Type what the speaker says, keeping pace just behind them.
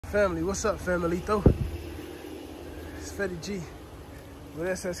Family, what's up, Familito? It's Fetty G with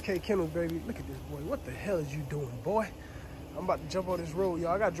SSK Kennel, baby. Look at this boy. What the hell is you doing, boy? I'm about to jump on this road,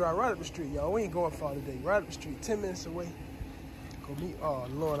 y'all. I gotta drive right up the street, y'all. We ain't going far today. Right up the street, 10 minutes away. Go meet. Oh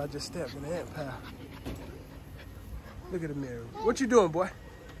Lord, I just stepped in the ant pile. Look at the mirror. What you doing, boy?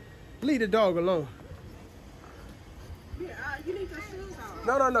 Leave the dog alone. Yeah, you need your shoes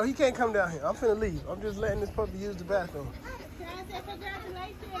on. No. He can't come down here. I'm finna leave. I'm just letting this puppy use the bathroom. Can I say congratulations?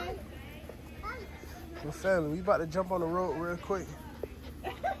 Well, family, we about to jump on the road real quick.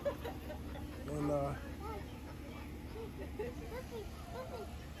 And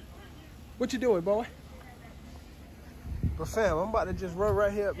what you doing, boy? But fam, I'm about to just run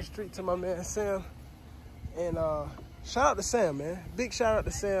right here up the street to my man Sam. And shout out to Sam, man. Big shout out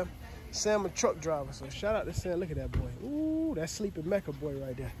to Sam. Sam a truck driver, so shout out to Sam. Look at that boy. Ooh, that sleeping Mecca boy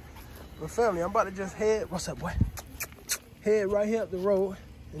right there. But family, I'm about to just head, what's up, boy? Head right here up the road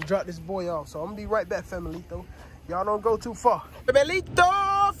and drop this boy off. So I'm gonna be right back, Familito. Y'all don't go too far. Familito.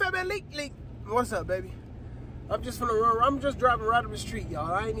 What's up, baby? I'm just driving right up the street,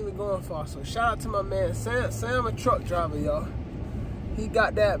 y'all. I ain't even going far. So shout out to my man Sam a truck driver, y'all. He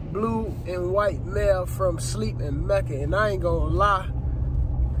got that blue and white male from Sleep in Mecca, and I ain't gonna lie,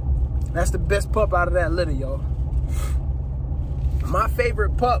 that's the best pup out of that litter, y'all. My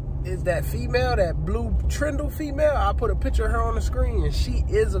favorite pup is that female, that blue trindle female. I'll put a picture of her on the screen, and she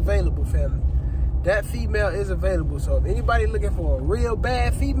is available, family. That female is available. So if anybody looking for a real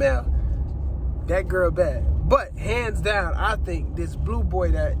bad female, that girl bad. But hands down, I think this blue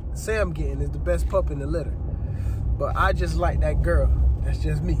boy that Sam getting is the best pup in the litter. But I just like that girl. That's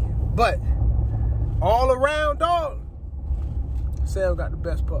just me. But all around, dog, Sam got the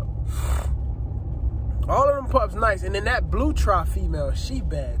best pup. All of them pups nice. And then that blue tri female, she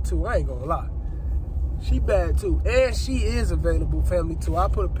bad too. I ain't gonna lie. She bad too. And she is available, family, too. I'll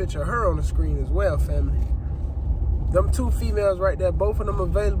put a picture of her on the screen as well, family. Them two females right there, both of them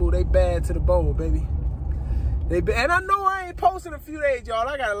available. They bad to the bone, baby. And I know I ain't posting a few days, y'all.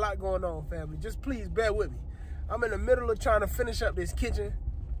 I got a lot going on, family. Just please bear with me. I'm in the middle of trying to finish up this kitchen.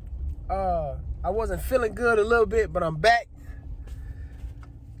 I wasn't feeling good a little bit, but I'm back.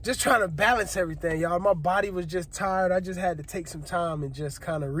 Just trying to balance everything, y'all. My body was just tired. I just had to take some time and just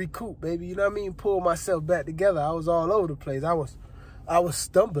kind of recoup, baby. You know what I mean? Pull myself back together. I was all over the place. I was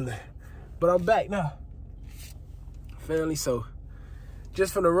stumbling, but I'm back now. Family, so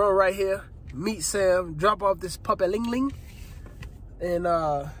just from the road right here, meet Sam, drop off this puppy ling ling, and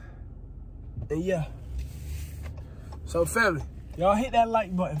yeah. So family, y'all hit that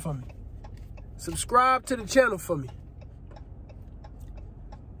like button for me. Subscribe to the channel for me.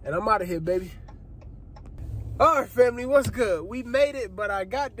 And I'm out of here, baby. All right, family, what's good? We made it, but I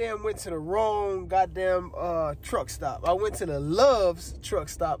goddamn went to the wrong goddamn truck stop. I went to the Love's truck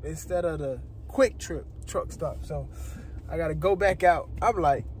stop instead of the Quick Trip truck stop. So I gotta go back out. I'm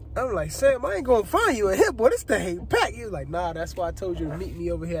like, Sam, I ain't gonna find you in here, boy. This thing ain't packed. He was like, nah, that's why I told you to meet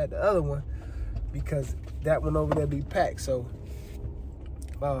me over here at the other one, because that one over there be packed. So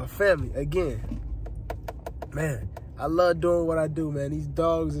family, again, man, I love doing what I do, man. These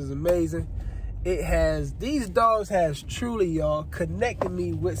dogs is amazing. These dogs has truly, y'all, connected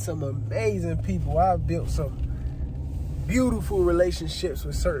me with some amazing people. I've built some beautiful relationships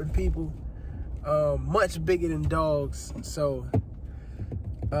with certain people, much bigger than dogs. So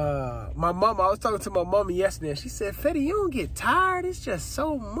my mama, I was talking to my mama yesterday, and she said, Fetty, you don't get tired? It's just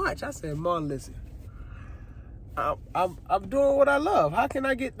so much. I said, Mom, listen, I'm doing what I love. How can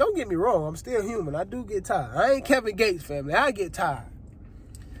I don't get me wrong, I'm still human. I do get tired. I ain't Kevin Gates, family. I get tired.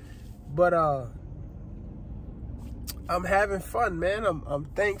 But I'm having fun, man. I'm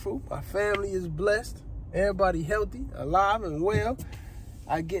thankful. My family is blessed. Everybody healthy, alive, and well.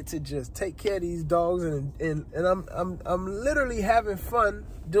 I get to just take care of these dogs, and I'm literally having fun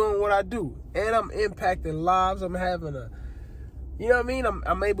doing what I do. And I'm impacting lives. I'm having you know what I mean?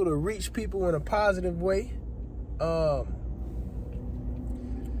 I'm able to reach people in a positive way.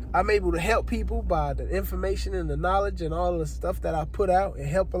 I'm able to help people by the information and the knowledge and all the stuff that I put out, and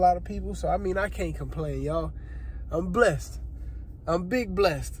help a lot of people. So, I mean, I can't complain, y'all. I'm blessed. I'm big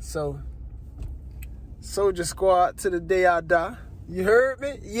blessed. So, Soldier Squad to the day I die. You heard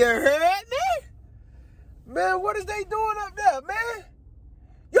me? You heard me? Man, what is they doing up there, man?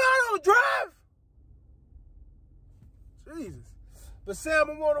 Y'all don't drive? Jesus. But Sam,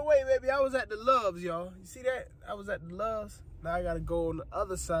 I'm on the way, baby. I was at the Loves, y'all. You see that? I was at the Loves. Now I gotta go on the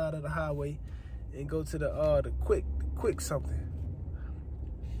other side of the highway and go to the quick something.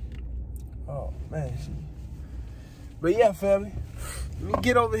 Oh man, But yeah, family, let me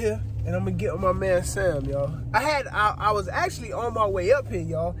get over here and I'm gonna get with my man Sam, y'all. I was actually on my way up here,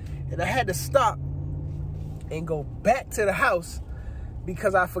 y'all, and I had to stop and go back to the house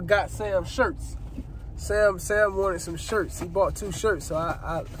because I forgot Sam's shirts. Sam wanted some shirts. He bought 2 shirts, so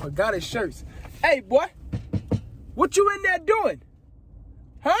I forgot his shirts. Hey, boy, what you in there doing?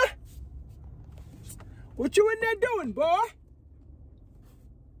 Huh? What you in there doing, boy?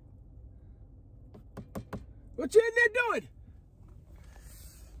 What you in there doing?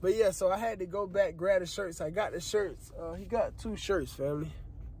 But yeah, so I had to go back, grab the shirts. I got the shirts. He got 2 shirts, family.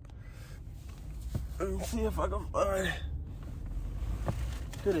 Let me see if I can find.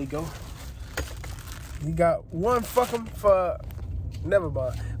 Here they go. He got 1 fucking for, never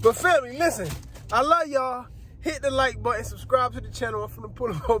mind. But family, listen, I love y'all. Hit the like button, subscribe to the channel. I'm finna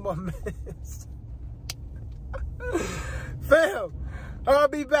pull up on my mans. Fam, I'll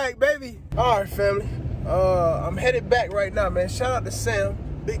be back, baby. All right, family. I'm headed back right now, man. Shout out to Sam.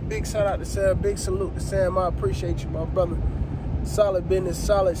 Big shout out to Sam. Big salute to Sam. I appreciate you, my brother. Solid business,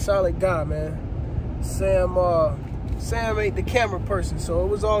 solid guy, man. Sam ain't the camera person, so it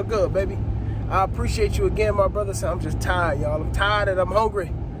was all good, baby. I appreciate you again, my brother. I'm just tired, y'all. I'm tired and I'm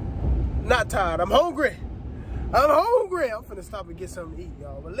hungry. Not tired, I'm hungry. I'm hungry. I'm finna stop and get something to eat,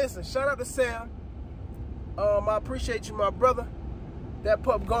 y'all. But listen, shout out to Sam. I appreciate you, my brother. That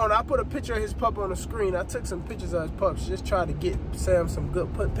pup gone. I put a picture of his pup on the screen. I took some pictures of his pups. Just try to get Sam some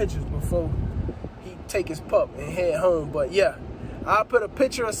good pictures before he take his pup and head home. But yeah, I put a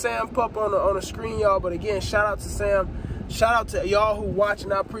picture of Sam pup on the screen, y'all. But again, shout out to Sam. Shout out to y'all who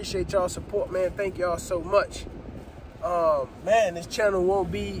watching. I appreciate y'all support, man. Thank y'all so much. Man, this channel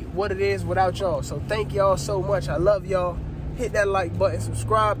won't be what it is without y'all. So thank y'all so much. I love y'all. Hit that like button.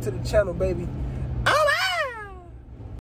 Subscribe to the channel, baby.